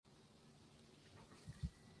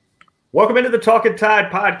Welcome into the Talkin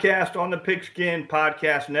Tide podcast on the Pigskin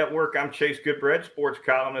Podcast Network. I'm Chase Goodbread, sports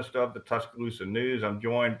columnist of the Tuscaloosa News. I'm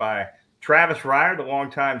joined by Travis Ryer, the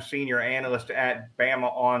longtime senior analyst at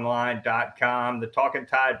BamaOnline.com. The Talkin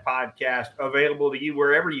Tide podcast available to you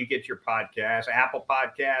wherever you get your podcasts, Apple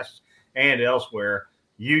Podcasts, and elsewhere.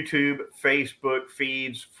 YouTube, Facebook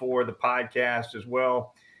feeds for the podcast as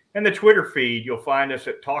well. And the Twitter feed, you'll find us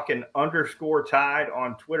at Talkin_Tide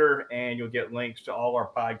on Twitter, and you'll get links to all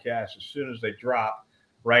our podcasts as soon as they drop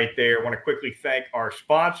right there. I want to quickly thank our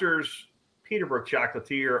sponsors, Peterbrook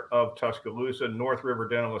Chocolatier of Tuscaloosa, North River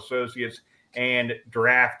Dental Associates, and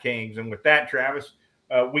DraftKings. And with that, Travis,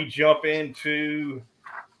 we jump into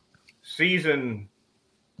season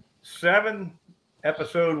 7,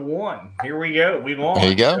 episode 1. Here we go. We launched. There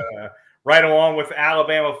you go. Right along with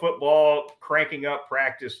Alabama football cranking up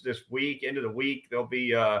practice this week. Into the week, they'll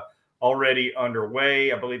be already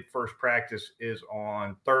underway. I believe the first practice is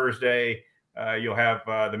on Thursday. You'll have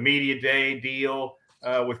the media day deal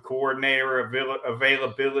with coordinator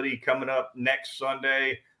availability coming up next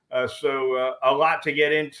Sunday. So a lot to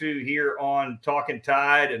get into here on Talkin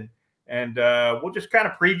Tide, and we'll just kind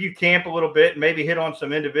of preview camp a little bit and maybe hit on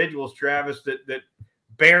some individuals, Travis, that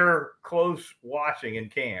bear close watching in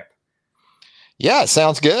camp. Yeah, it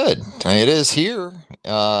sounds good. It is here.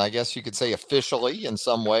 I guess you could say officially in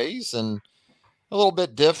some ways, and a little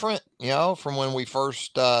bit different, from when we first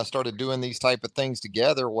started doing these type of things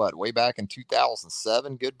together. Way back in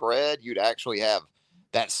 2007, Goodbread, you'd actually have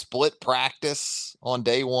that split practice on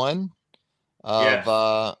day one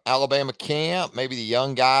of Alabama camp, maybe the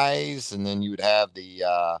young guys, and then you would have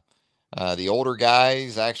the older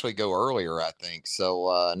guys actually go earlier, I think.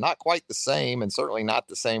 So not quite the same, and certainly not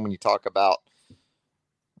the same when you talk about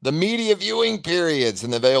the media viewing periods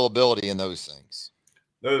and the availability in those things.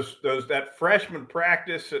 That freshman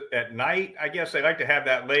practice at night, I guess they like to have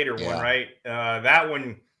that later one, right? That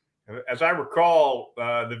one, as I recall,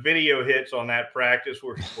 the video hits on that practice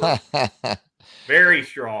were very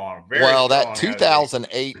strong. That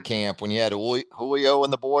 2008 camp when you had Julio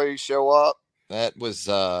and the boys show up, that was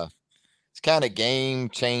it's kind of game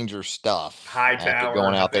changer stuff. Hightower, after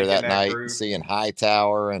going out there that night and seeing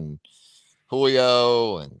Hightower and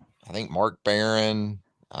Julio, and I think Mark Barron,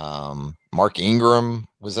 Mark Ingram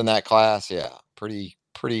was in that class. Yeah, pretty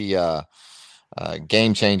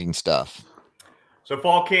game-changing stuff. So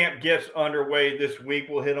fall camp gets underway this week.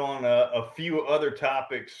 We'll hit on a few other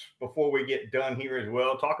topics before we get done here as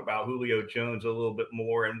well. Talk about Julio Jones a little bit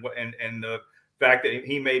more and the fact that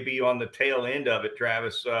he may be on the tail end of it,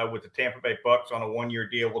 Travis, with the Tampa Bay Bucks on a one-year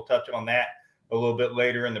deal. We'll touch on that a little bit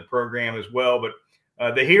later in the program as well, but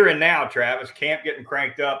the here and now, Travis, camp getting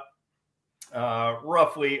cranked up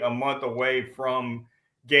roughly a month away from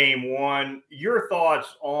game one. Your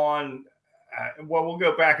thoughts on, we'll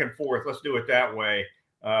go back and forth. Let's do it that way.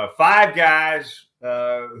 5 guys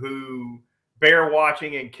who bear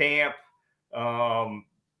watching in camp. I'll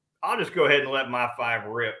just go ahead and let my 5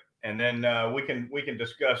 rip, and then we can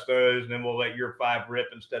discuss those, and then we'll let your 5 rip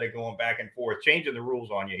instead of going back and forth, changing the rules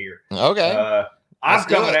on you here. Okay.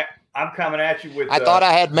 I'm coming at you with. I thought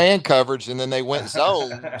I had man coverage, and then they went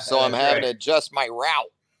zone, so I'm having to adjust my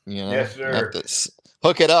route. Yes, sir. Have to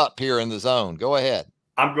hook it up here in the zone. Go ahead.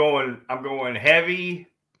 I'm going heavy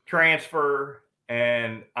transfer,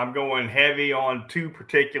 and I'm going heavy on 2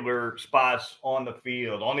 particular spots on the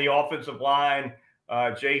field. On the offensive line,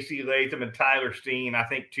 J.C. Latham and Tyler Steen. I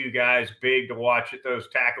think 2 guys big to watch at those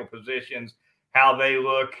tackle positions, how they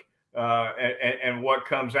look. And what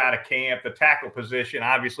comes out of camp. The tackle position,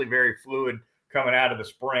 obviously very fluid coming out of the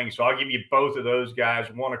spring. So I'll give you both of those guys,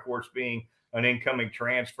 one, of course, being an incoming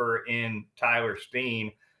transfer in Tyler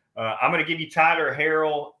Steen. I'm going to give you Tyler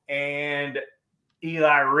Harrell and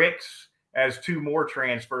Eli Ricks as 2 more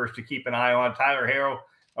transfers to keep an eye on. Tyler Harrell,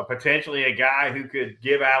 potentially a guy who could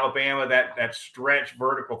give Alabama that stretch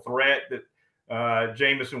vertical threat that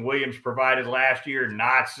Jamison Williams provided last year,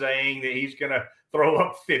 not saying that he's going to throw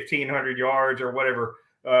up 1,500 yards or whatever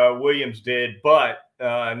Williams did. But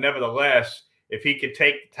nevertheless, if he could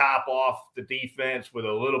take the top off the defense with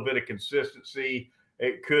a little bit of consistency,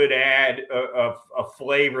 it could add a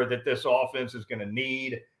flavor that this offense is going to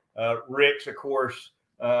need. Ricks, of course,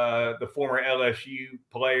 the former LSU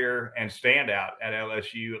player and standout at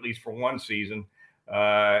LSU, at least for one season.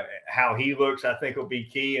 How he looks, I think, will be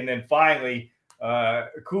key. And then finally,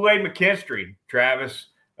 Kool-Aid McKinstry, Travis,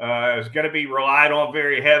 is going to be relied on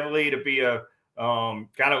very heavily to be a kind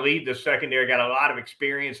of lead the secondary. Got a lot of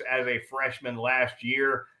experience as a freshman last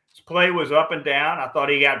year. His play was up and down. I thought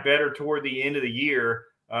he got better toward the end of the year.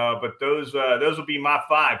 But those will be my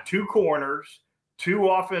 5: 2 corners, 2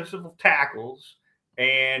 offensive tackles,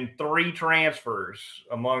 and 3 transfers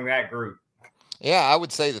among that group. Yeah, I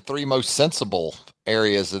would say the 3 most sensible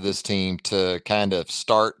areas of this team to kind of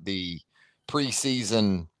start the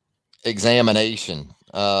preseason examination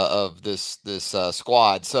of this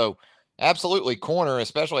squad. So absolutely corner,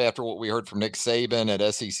 especially after what we heard from Nick Saban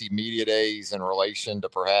at SEC Media Days in relation to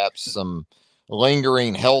perhaps some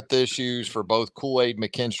lingering health issues for both Kool-Aid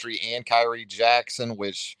McKinstry and Kyrie Jackson,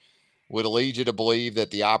 which would lead you to believe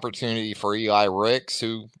that the opportunity for Eli Ricks,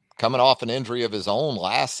 who coming off an injury of his own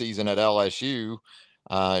last season at LSU,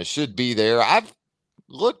 should be there. I've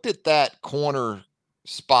looked at that corner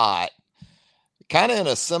spot kind of in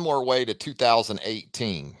a similar way to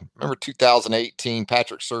 2018. Remember 2018,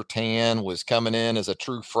 Patrick Surtain was coming in as a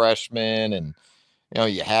true freshman, and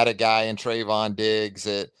you had a guy in Trayvon Diggs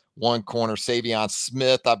at one corner. Savion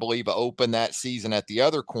Smith, I believe, opened that season at the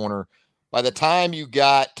other corner. By the time you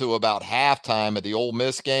got to about halftime of the Ole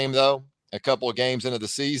Miss game, though, a couple of games into the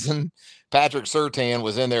season, Patrick Surtain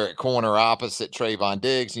was in there at corner opposite Trayvon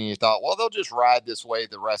Diggs, and you thought, well, they'll just ride this way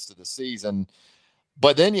the rest of the season.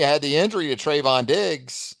 But then you had the injury to Trayvon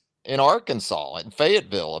Diggs in Arkansas and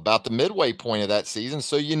Fayetteville about the midway point of that season.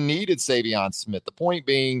 So you needed Savion Smith. The point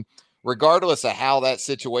being, regardless of how that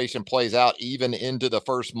situation plays out, even into the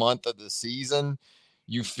first month of the season,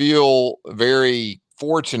 you feel very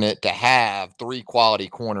fortunate to have 3 quality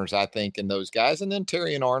corners, I think, in those guys. And then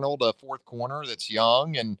Terry and Arnold, a 4th corner that's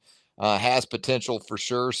young and has potential for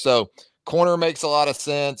sure. So corner makes a lot of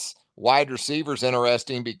sense. Wide receiver's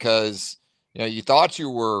interesting because you thought you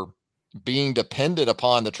were being dependent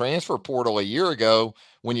upon the transfer portal a year ago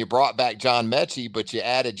when you brought back John Mechie, but you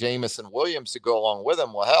added Jamison Williams to go along with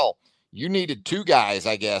him. Well, hell, you needed 2 guys,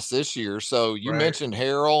 I guess, this year. So you mentioned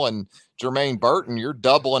Harrell and Jermaine Burton. You're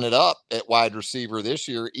doubling it up at wide receiver this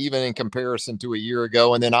year, even in comparison to a year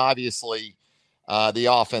ago. And then obviously the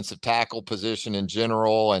offensive tackle position in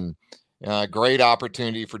general, and great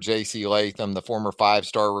opportunity for J.C. Latham, the former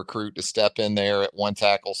 5-star recruit, to step in there at one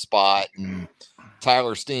tackle spot. And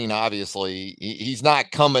Tyler Steen, obviously, he's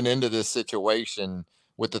not coming into this situation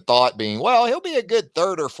with the thought being, well, he'll be a good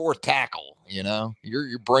 3rd or 4th tackle.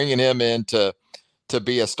 You're bringing him in to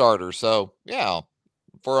be a starter. So, yeah,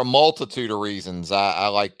 for a multitude of reasons, I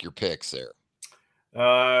like your picks there.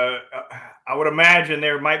 I would imagine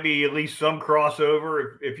there might be at least some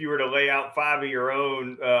crossover if you were to lay out 5 of your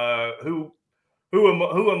own. Who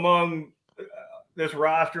among this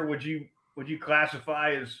roster would you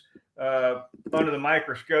classify as under the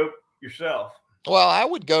microscope yourself? Well, I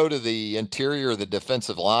would go to the interior of the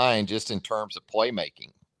defensive line just in terms of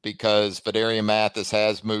playmaking, because Fedarian Mathis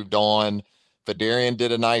has moved on. Fedarian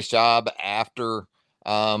did a nice job after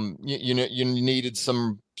you needed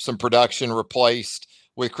some production replaced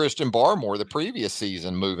with Christian Barmore the previous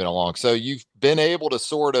season moving along. So you've been able to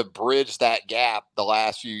sort of bridge that gap the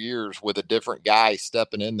last few years with a different guy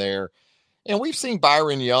stepping in there. And we've seen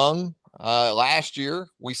Byron Young last year.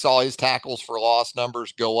 We saw his tackles for loss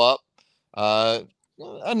numbers go up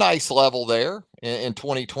a nice level there in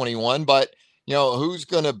 2021. But who's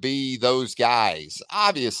going to be those guys?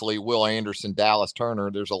 Obviously, Will Anderson, Dallas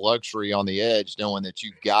Turner. There's a luxury on the edge knowing that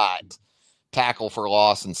you've got tackle for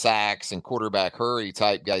loss and sacks and quarterback hurry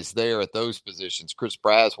type guys there at those positions. Chris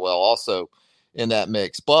Braswell also in that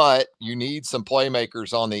mix. But you need some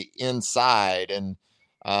playmakers on the inside. And,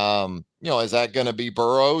 is that going to be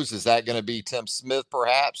Burrows? Is that going to be Tim Smith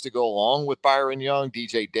perhaps to go along with Byron Young?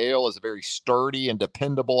 DJ Dale is a very sturdy and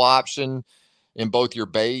dependable option in both your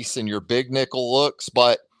base and your big nickel looks.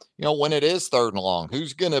 But, when it is 3rd and long,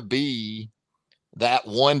 who's going to be that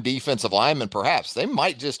one defensive lineman? Perhaps they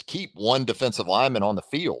might just keep one defensive lineman on the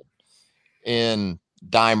field in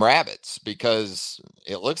Dime Rabbits because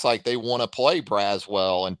it looks like they want to play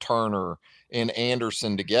Braswell and Turner and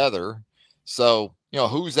Anderson together. So,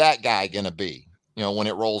 who's that guy going to be, when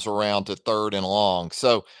it rolls around to 3rd and long?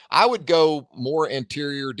 So I would go more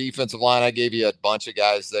interior defensive line. I gave you a bunch of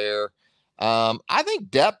guys there. I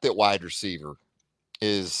think depth at wide receiver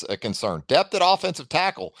is a concern. Depth at offensive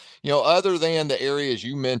tackle, other than the areas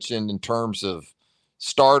you mentioned in terms of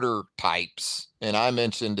starter types, and I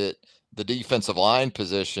mentioned it, the defensive line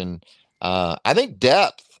position, I think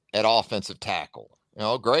depth at offensive tackle,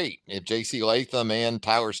 great. If J.C. Latham and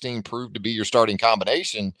Tyler Steen prove to be your starting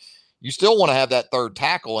combination, you still want to have that 3rd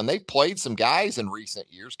tackle, and they've played some guys in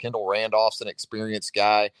recent years. Kendall Randolph's an experienced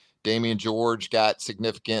guy. Damian George got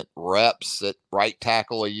significant reps at right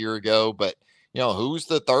tackle a year ago, but who's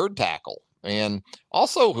the 3rd tackle? And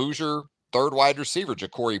also, who's your 3rd wide receiver?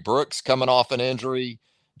 Ja'Cory Brooks coming off an injury.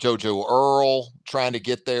 JoJo Earl trying to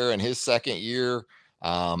get there in his 2nd year.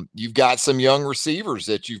 You've got some young receivers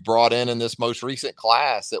that you've brought in this most recent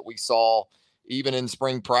class that we saw even in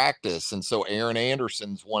spring practice. And so Aaron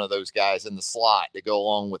Anderson's one of those guys in the slot to go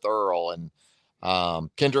along with Earl, and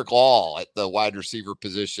Kendrick Law at the wide receiver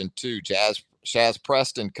position too. Shaz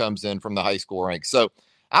Preston comes in from the high school ranks. So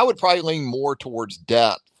I would probably lean more towards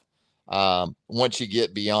depth once you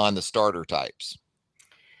get beyond the starter types.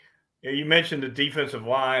 Yeah, you mentioned the defensive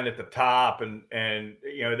line at the top, and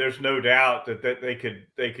there's no doubt that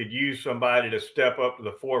they could use somebody to step up to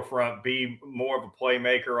the forefront, be more of a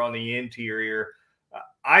playmaker on the interior.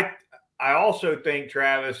 I I also think,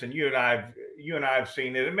 Travis, and you and I have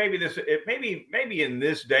seen it, and maybe in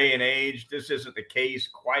this day and age this isn't the case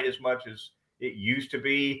quite as much as it used to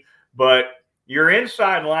be, but your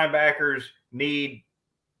inside linebackers need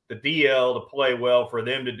the DL to play well for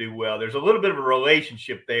them to do well. There's a little bit of a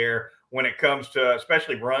relationship there when it comes to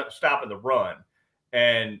especially stopping the run.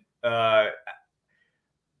 And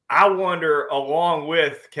I wonder, along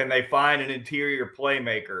with, can they find an interior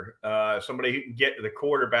playmaker, somebody who can get to the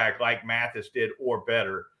quarterback like Mathis did or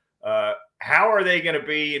better? How are they going to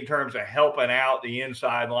be in terms of helping out the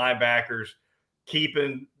inside linebackers,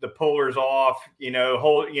 keeping the pullers off,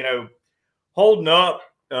 holding up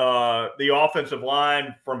the offensive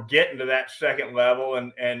line from getting to that second level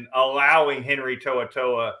and allowing Henry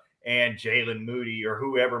To'oTo'o and Jalen Moody or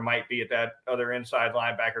whoever might be at that other inside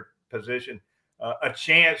linebacker position a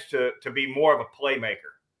chance to be more of a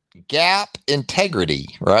playmaker. Gap integrity,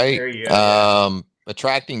 right? There you go. Yeah.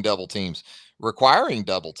 Attracting double teams, requiring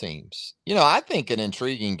double teams. I think an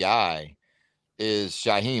intriguing guy is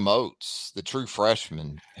Jaheim Oates, the true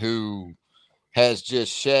freshman who has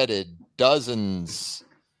just shedded dozens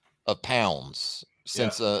of pounds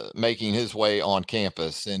since making his way on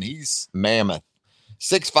campus, and he's mammoth.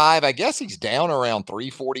 6'5", I guess he's down around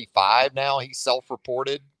 345 now. He's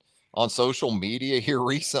self-reported on social media here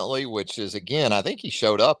recently, which is, again, I think he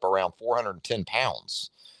showed up around 410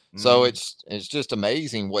 pounds. So it's just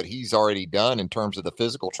amazing what he's already done in terms of the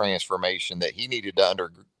physical transformation that he needed to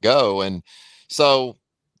undergo. And so,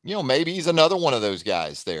 maybe he's another one of those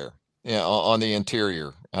guys there, on the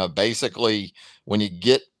interior. Basically, when you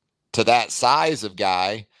get to that size of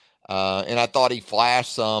guy, and I thought he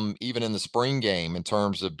flashed some even in the spring game in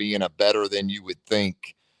terms of being a better than you would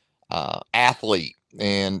think athlete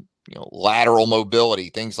and lateral mobility,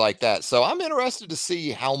 things like that. So I'm interested to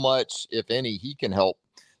see how much, if any, he can help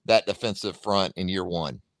that defensive front in year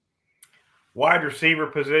one. Wide receiver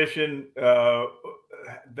position,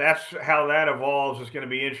 that's how that evolves is going to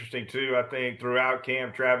be interesting too. I think throughout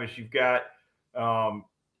camp, Travis, you've got,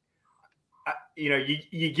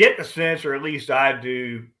 you get the sense, or at least I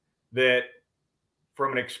do, that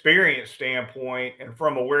from an experience standpoint and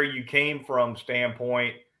from a where you came from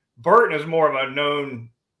standpoint, Burton is more of a known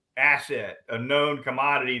asset, a known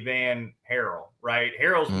commodity than Harrell, right?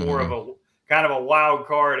 Harrell's more of a kind of a wild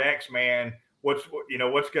card X-Man. What's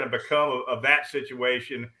going to become of that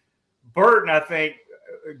situation? Burton, I think,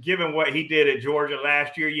 given what he did at Georgia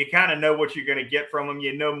last year, you kind of know what you're going to get from him.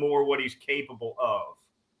 You know more what he's capable of.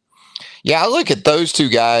 Yeah, I look at those two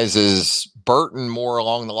guys as Burton more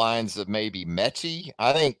along the lines of maybe Mechie.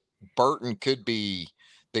 I think Burton could be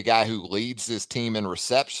the guy who leads this team in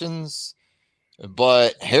receptions,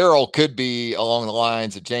 but Harrell could be along the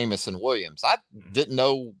lines of Jamison Williams. I didn't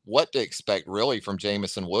know what to expect really from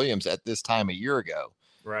Jamison Williams at this time a year ago.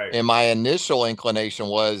 Right. And my initial inclination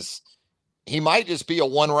was he might just be a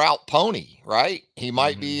one route pony, right? He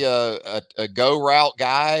might be a go route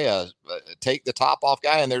guy, a take the top off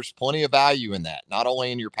guy. And there's plenty of value in that, not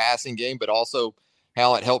only in your passing game, but also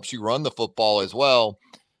how it helps you run the football as well.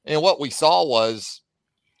 And what we saw was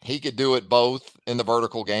he could do it both in the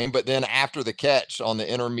vertical game, but then after the catch on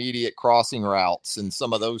the intermediate crossing routes and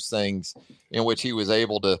some of those things in which he was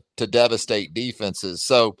able to devastate defenses.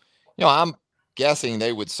 So, I'm guessing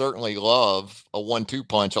they would certainly love a 1-2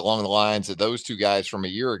 punch along the lines of those two guys from a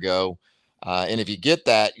year ago. And if you get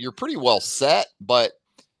that, you're pretty well set. But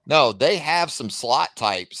no, they have some slot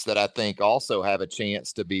types that I think also have a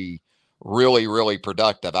chance to be really, really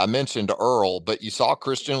productive. I mentioned Earl, but you saw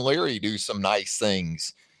Christian Leary do some nice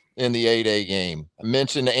things in the 8A game. I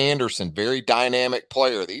mentioned Anderson, very dynamic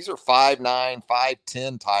player. These are 5'9",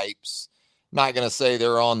 5'10" types. Not going to say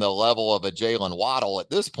they're on the level of a Jalen Waddle at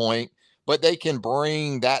this point, but they can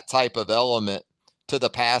bring that type of element to the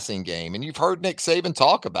passing game. And you've heard Nick Saban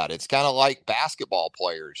talk about it. It's kind of like basketball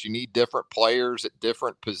players. You need different players at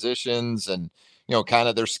different positions and, kind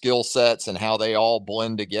of their skill sets and how they all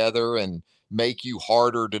blend together and make you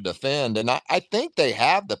harder to defend. And I think they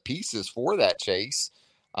have the pieces for that, Chase.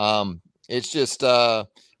 It's just,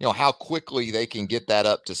 how quickly they can get that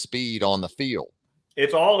up to speed on the field.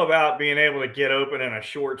 it's all about being able to get open in a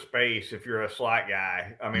short space if you're a slot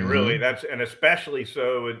guy. I mean, really, Mm-hmm. that's, and especially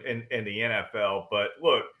so in the NFL. But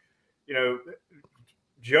look, you know,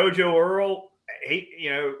 JoJo Earl,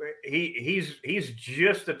 he's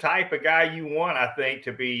just the type of guy you want, I think,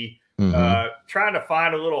 to be Mm-hmm. trying to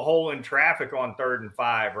find a little hole in traffic on 3rd and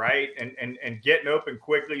 5, right, and getting open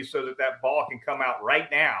quickly so that ball can come out right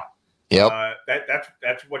now. Yep.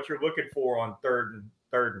 That's what you're looking for on third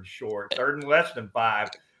and short, 3rd and less than 5.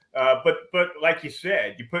 But like you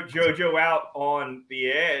said, you put JoJo out on the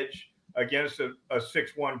edge against a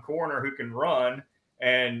 6'1" corner who can run,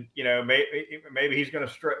 and maybe he's going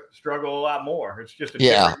to struggle a lot more. It's just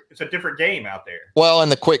Yeah. it's a different game out there. Well, in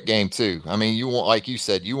the quick game too. I mean, you want, like you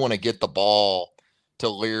said, you want to get the ball to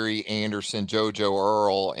Leary, Anderson, JoJo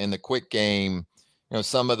Earl in the quick game.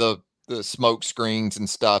 Some of the smoke screens and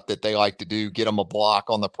stuff that they like to do, get them a block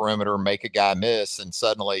on the perimeter, make a guy miss, and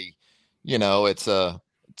suddenly, it's a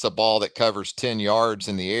ball that covers 10 yards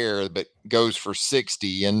in the air but goes for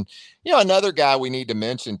 60. And another guy we need to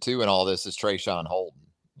mention too in all this is Trayshawn Holden.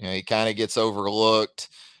 He kind of gets overlooked.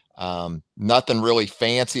 Nothing really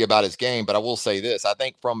fancy about his game, but I will say this. I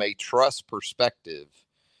think from a trust perspective,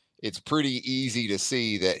 it's pretty easy to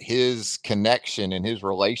see that his connection and his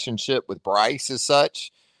relationship with Bryce is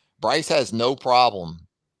such. Bryce has no problem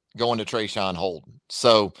going to Trayshawn Holden.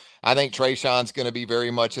 So I think Trayshawn's going to be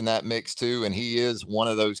very much in that mix too. And he is one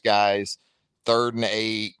of those guys, 3rd and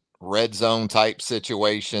 8, red zone type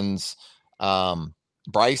situations.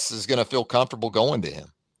 Bryce is going to feel comfortable going to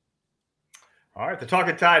him. All right, the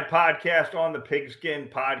Talkin Tide podcast on the Pigskin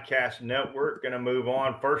Podcast Network. Going to move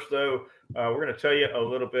on. First, though, we're going to tell you a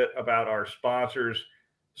little bit about our sponsors,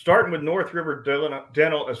 starting with North River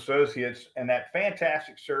Dental Associates and that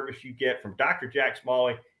fantastic service you get from Dr. Jack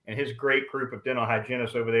Smalley and his great group of dental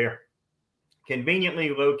hygienists over there. Conveniently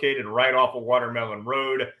located right off of Watermelon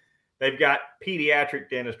Road. They've got pediatric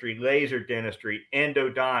dentistry, laser dentistry,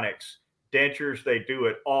 endodontics, dentures. They do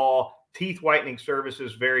it all. Teeth whitening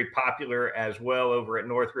services, very popular as well over at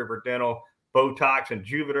North River Dental. Botox and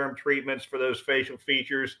Juvederm treatments for those facial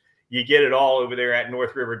features. You get it all over there at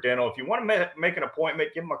North River Dental. If you want to make an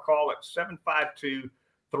appointment, give them a call at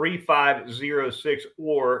 752-3506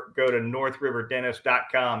 or go to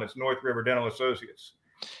northriverdentist.com. It's North River Dental Associates.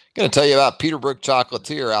 Going to tell you about Peterbrook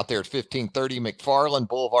Chocolatier out there at 1530 McFarland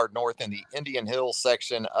Boulevard North in the Indian Hills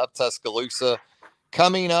section of Tuscaloosa.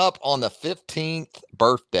 Coming up on the 15th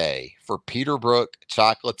birthday for Peterbrook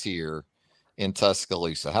Chocolatier in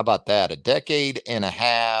Tuscaloosa. How about that? A decade and a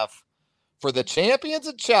half for the champions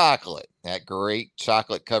of chocolate. That great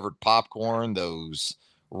chocolate-covered popcorn, those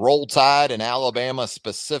Roll Tide and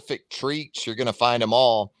Alabama-specific treats. You're going to find them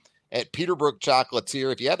all at Peterbrook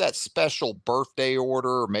Chocolatier. If you have that special birthday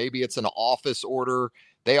order, or maybe it's an office order,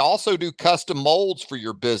 they also do custom molds for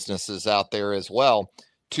your businesses out there as well.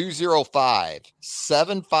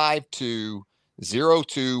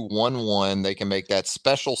 205-752-0211. They can make that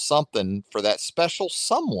special something for that special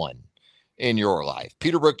someone in your life.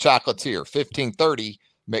 Peterbrook Chocolatier, 1530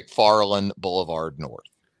 McFarland Boulevard North.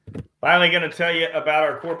 Finally, going to tell you about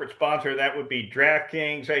our corporate sponsor. That would be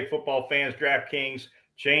DraftKings. Hey, football fans, DraftKings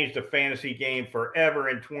changed the fantasy game forever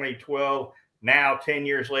in 2012. Now, 10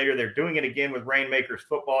 years later, they're doing it again with Rainmakers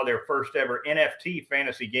Football, their first ever NFT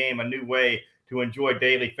fantasy game, a new way to enjoy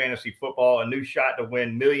daily fantasy football, a new shot to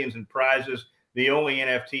win millions in prizes, the only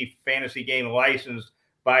NFT fantasy game licensed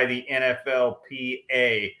by the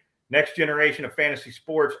NFLPA. Next generation of fantasy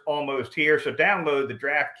sports almost here. So download the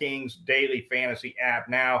DraftKings Daily Fantasy app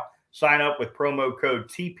now. Sign up with promo code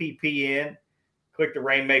TPPN. Click the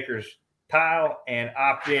Rainmakers tile and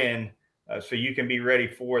opt in so you can be ready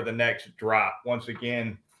for the next drop. Once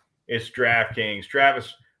again, it's DraftKings.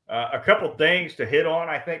 Travis, a couple things to hit on,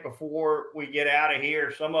 I think, before we get out of here.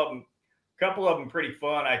 A couple of them pretty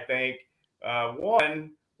fun, I think.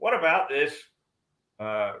 One, what about this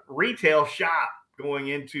retail shop going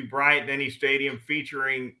into Bryant-Denny Stadium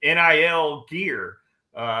featuring NIL gear?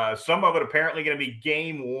 Some of it apparently going to be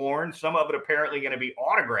game worn. Some of it apparently going to be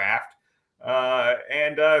autographed.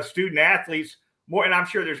 And student athletes, more, and I'm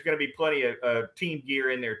sure there's going to be plenty of team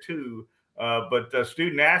gear in there too. But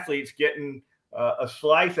student athletes getting a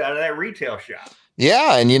slice out of that retail shop.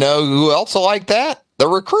 Yeah, and you know who else will like that? The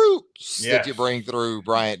recruits that you bring through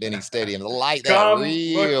Bryant-Denny Stadium. They'll like that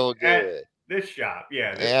real good. This shop,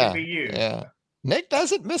 this can be you. Yeah. Nick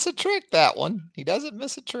doesn't miss a trick, that one. He doesn't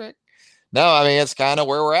miss a trick. No, I mean, it's kind of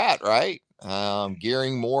where we're at, right?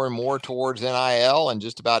 Gearing more and more towards NIL and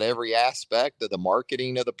just about every aspect of the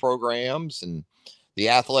marketing of the programs and the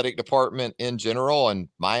athletic department in general. And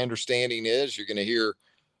my understanding is you're going to hear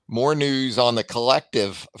more news on the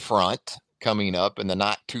collective front coming up in the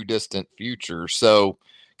not too distant future. So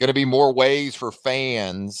going to be more ways for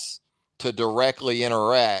fans to directly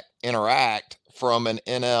interact from an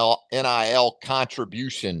NIL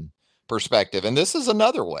contribution perspective. And this is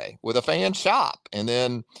another way with a fan shop. And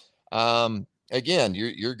then again,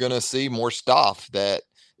 you're going to see more stuff that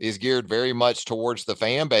is geared very much towards the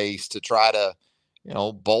fan base to try to,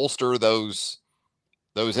 bolster those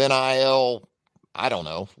NIL. I don't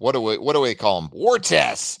know. What do we call them? War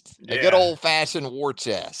chests. Yeah. A good old fashioned war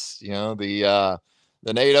chest.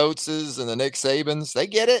 The Nate Oateses and the Nick Sabans, they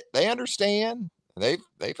get it. They understand.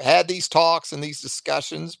 They've had these talks and these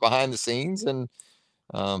discussions behind the scenes, and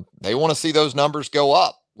they want to see those numbers go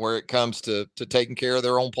up where it comes to taking care of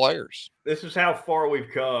their own players. This is how far we've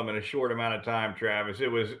come in a short amount of time, Travis.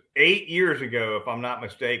 It was 8 years ago, if I'm not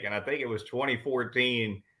mistaken. I think it was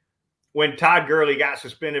 2014 when Todd Gurley got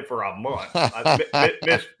suspended for a month.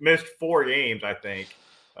 missed 4 games, I think.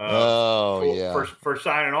 For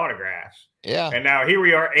signing autographs. Yeah. And now here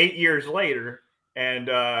we are 8 years later, and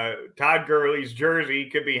Todd Gurley's jersey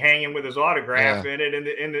could be hanging with his autograph in it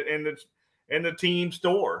in the team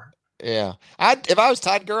store. Yeah. If I was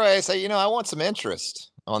Todd Gurley, I'd say, I want some interest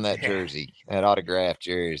on that jersey, that autographed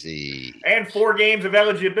jersey. And 4 games of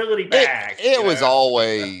eligibility back. It was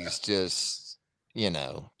always just,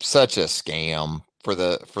 such a scam for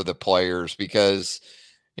the players, because,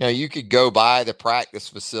 you could go by the practice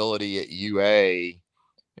facility at UA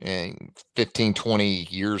and 15, 20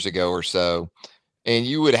 years ago or so, and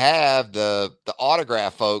you would have the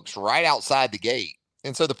autograph folks right outside the gate.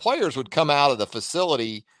 And so the players would come out of the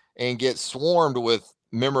facility and get swarmed with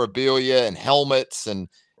memorabilia and helmets. And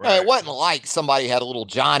it wasn't like somebody had a little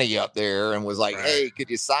Johnny up there and was like, hey, could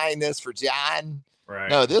you sign this for John? Right.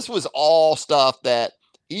 No, this was all stuff that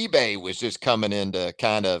eBay was just coming into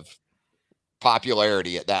kind of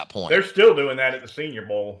popularity at that point. They're still doing that at the Senior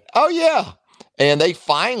Bowl. Oh, yeah. And they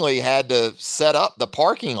finally had to set up the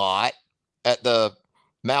parking lot at the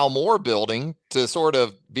Malmore building to sort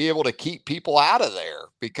of be able to keep people out of there,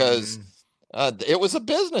 because it was a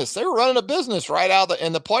business. They were running a business right out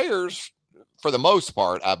and the players, for the most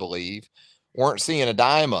part, I believe, weren't seeing a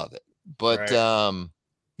dime of it. But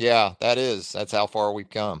that's how far we've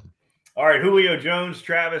come. All right, Julio Jones,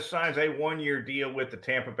 Travis, signs a 1-year deal with the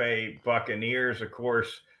Tampa Bay Buccaneers. Of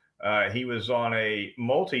course, he was on a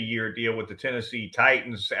multi-year deal with the Tennessee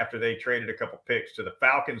Titans after they traded a couple picks to the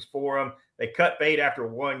Falcons for him. They cut bait after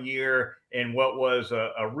 1 year in what was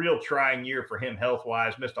a real trying year for him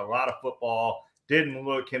health-wise. Missed a lot of football, didn't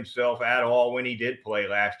look himself at all when he did play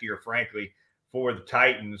last year, frankly, for the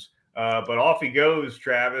Titans. But off he goes,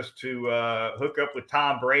 Travis, to hook up with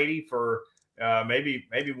Tom Brady for maybe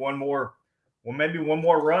one more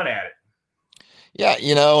run at it. Yeah,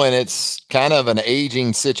 and it's kind of an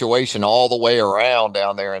aging situation all the way around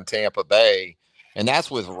down there in Tampa Bay. And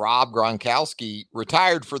that's with Rob Gronkowski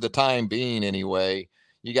retired for the time being anyway.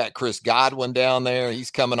 You got Chris Godwin down there.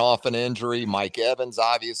 He's coming off an injury. Mike Evans,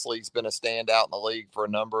 obviously, has been a standout in the league for a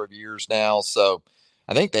number of years now. So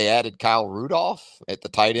I think they added Kyle Rudolph at the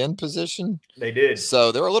tight end position. They did.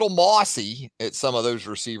 So they're a little mossy at some of those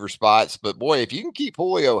receiver spots. But, boy, if you can keep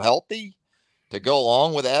Julio healthy to go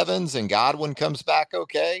along with Evans and Godwin comes back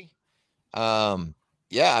okay, that's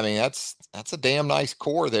a damn nice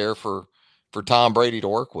core there for Tom Brady to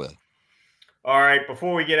work with. All right,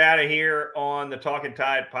 before we get out of here on the Talkin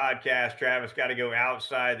Tide podcast, Travis, got to go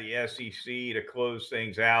outside the SEC to close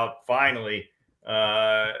things out. Finally,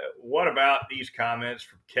 what about these comments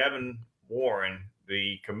from Kevin Warren,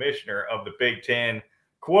 the commissioner of the Big Ten?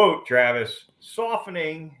 Quote, Travis,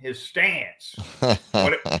 softening his stance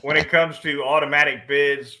when it comes to automatic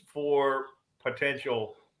bids for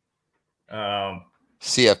potential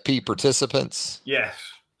CFP participants. Yes.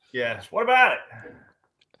 What about it?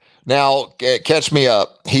 Now, catch me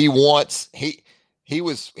up. He was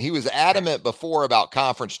adamant before about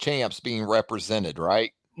conference champs being represented,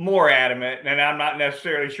 right? More adamant, and I'm not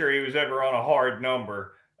necessarily sure he was ever on a hard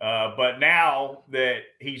number. But now that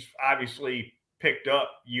he's obviously picked up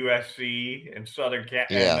USC and Southern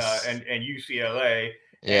and UCLA,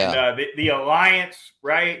 and the alliance,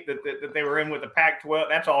 right, that they were in with the Pac-12,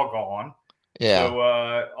 that's all gone. Yeah.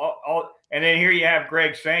 So and then here you have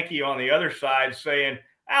Greg Sankey on the other side saying,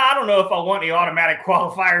 I don't know if I want the automatic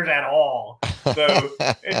qualifiers at all. So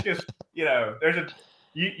it's just, there's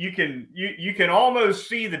you can almost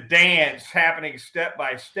see the dance happening step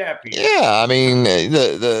by step here. Yeah, I mean,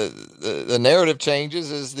 the narrative changes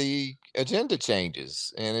as the agenda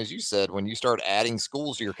changes. And as you said, when you start adding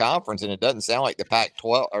schools to your conference, and it doesn't sound like the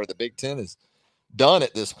Pac-12 or the Big Ten is done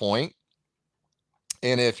at this point.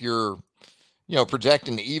 And if you're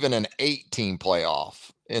projecting even an 8-team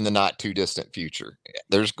playoff in the not too distant future.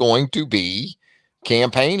 There's going to be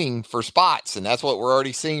campaigning for spots, and that's what we're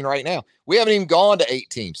already seeing right now. We haven't even gone to 8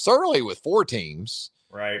 teams. Certainly with 4 teams,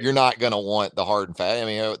 right, you're not going to want the hard and fast. I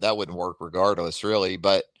mean, that wouldn't work regardless, really.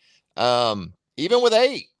 But even with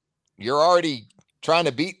 8, you're already trying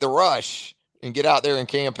to beat the rush and get out there and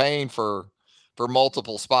campaign for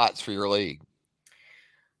multiple spots for your league.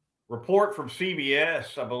 Report from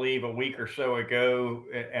CBS, I believe, a week or so ago,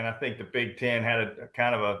 and I think the Big Ten had a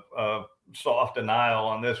kind of a soft denial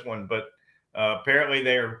on this one, but apparently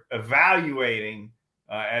they're evaluating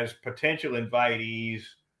as potential invitees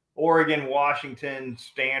Oregon, Washington,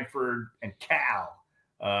 Stanford, and Cal.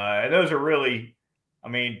 And those are really, I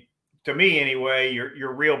mean, to me anyway,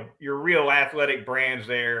 your real athletic brands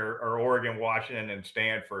there are Oregon, Washington, and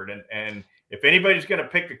Stanford. And if anybody's going to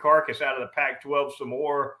pick the carcass out of the Pac-12 some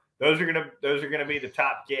more, those are gonna be the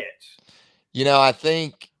top gets. I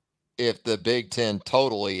think if the Big Ten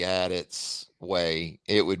totally had its way,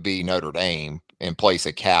 it would be Notre Dame in place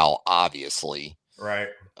of Cal, obviously. Right.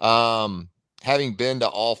 Having been to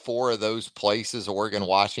all 4 of those places, Oregon,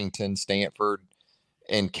 Washington, Stanford,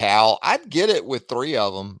 and Cal, I'd get it with 3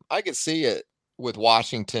 of them. I could see it with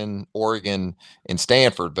Washington, Oregon, and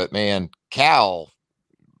Stanford, but man, Cal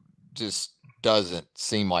just doesn't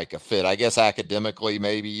seem like a fit. I guess academically,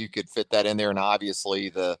 maybe you could fit that in there, and obviously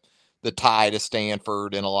the tie to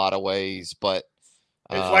Stanford in a lot of ways. But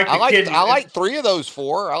it's like I like 3 of those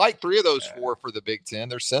 4. I like 3 of those 4 for the Big Ten.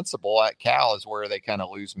 They're sensible. At Cal is where they kind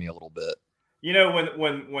of lose me a little bit.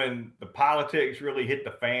 When the politics really hit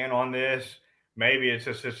the fan on this, maybe it's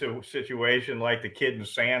a situation like the kid in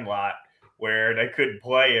Sandlot, where they couldn't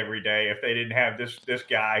play every day if they didn't have this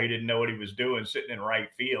guy who didn't know what he was doing sitting in right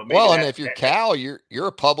field. Maybe well, and if you're Cal, you're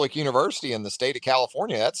a public university in the state of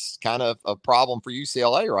California. That's kind of a problem for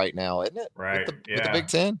UCLA right now, isn't it? Right. With the Big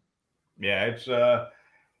Ten. Yeah,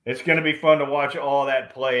 it's going to be fun to watch all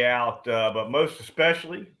that play out, but most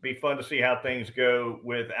especially be fun to see how things go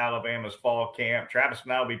with Alabama's fall camp. Travis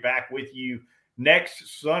and I will be back with you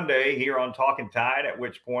next Sunday here on Talkin Tide, at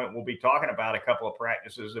which point we'll be talking about a couple of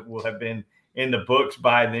practices that will have been in the books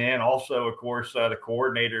by then. Also, of course, the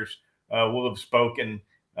coordinators will have spoken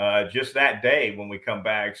just that day when we come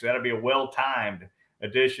back. So that'll be a well-timed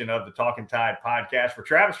edition of the Talkin Tide podcast. For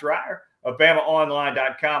Travis Reier of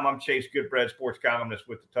BamaOnline.com, I'm Chase Goodbread, sports columnist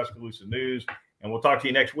with the Tuscaloosa News, and we'll talk to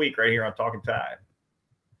you next week right here on Talkin Tide.